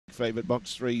favourite.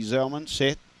 Box 3, Zellman,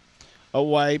 set.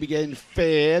 Away, begin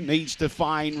fair, needs to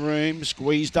find room,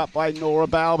 squeezed up by Nora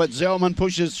Bell, but Zellman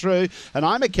pushes through, and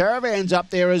I'm a Caravan's up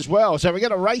there as well. So we've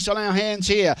got a race on our hands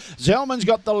here. Zellman's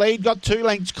got the lead, got 2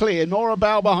 lengths clear. Nora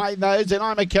Bell behind those, then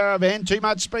I'm a Caravan. Too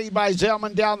much speed by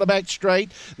Zellman down the back straight.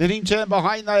 Then in turn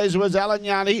behind those was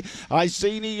Alignani.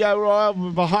 Iceni Royal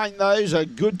behind those, a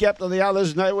good gap to the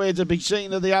others, nowhere to be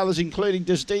seen of the others, including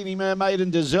Destiny Mermaid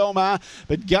and DeZelma,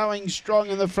 but going strong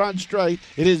in the front straight,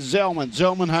 it is Zellman.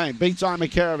 Zellman home, beats I'm a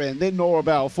Caravan, then Nora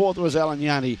Bell, 4th was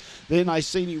Alignani, then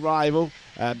Iceni Rival.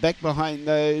 Back behind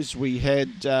those, we had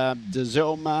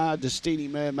DeZelma, Destiny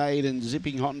Mermaid, and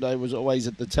Zipping Hondo was always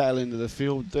at the tail end of the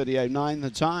field, 30.09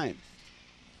 the time.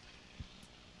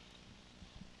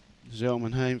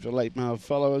 Zellman home for late male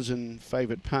followers and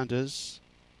favourite punters.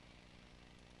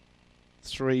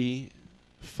 3,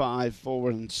 5, 4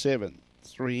 and 7.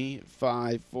 3,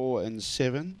 5, 4 and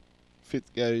 7.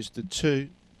 5th goes to 2.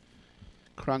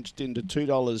 Crunched into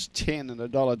 $2.10 and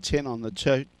 $1.10 on the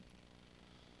tote.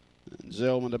 And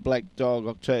Zellman, a Black Dog,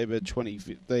 October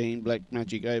 2015. Black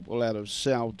Magic Opal out of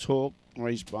Sal Talk.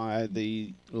 Raced by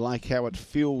the Like How It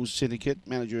Feels Syndicate.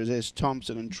 Manager is S.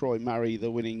 Thompson and Troy Murray, the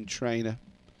winning trainer.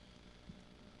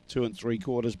 2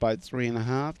 3/4 by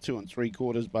 3.5. 2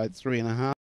 3/4 by 3.5.